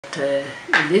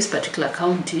In this particular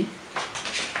county,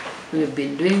 we've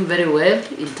been doing very well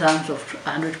in terms of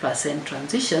 100%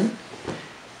 transition,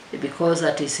 because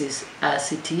that is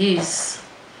as it is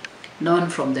known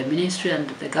from the ministry and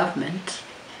the government.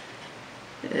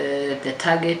 The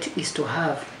target is to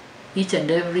have each and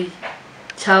every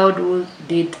child who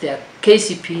did their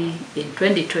KCP in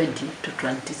 2020 to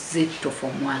transit to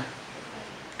Form 1.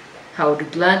 I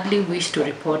would gladly wish to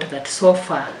report that so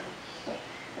far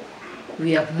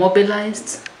we have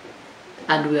mobilized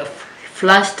and we have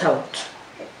flashed out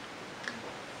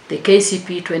the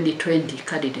KCP 2020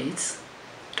 candidates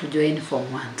to join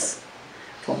Form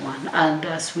 1. And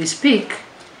as we speak,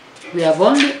 we have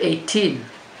only 18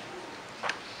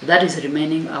 that is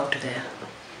remaining out there,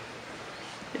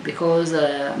 because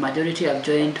majority have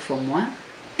joined Form 1.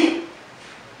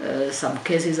 Some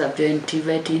cases have joined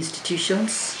TVET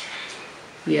institutions.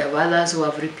 We have others who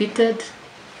have repeated,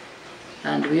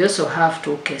 and we also have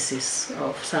 2 cases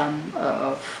of some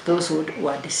of those who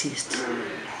were deceased.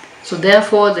 So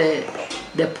therefore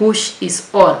the push is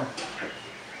on.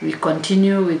 We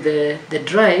continue with the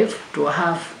drive to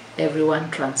have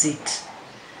everyone transit,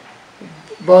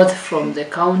 both from the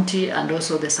county and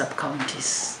also the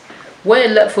sub-counties.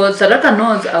 Well, for Tharaka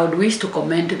North, I would wish to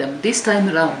commend them this time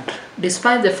around.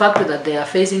 Despite the fact that they are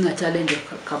facing a challenge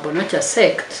of Kabonokia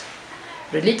sect,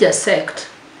 religious sect,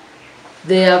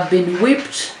 they have been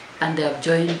whipped and they have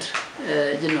joined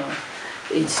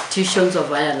institutions of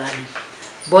higher learning,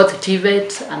 both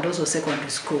TVET and also secondary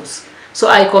schools. So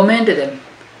I commend them,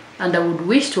 and I would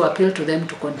wish to appeal to them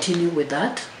to continue with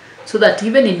that, so that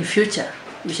even in future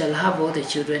we shall have all the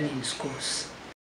children in schools.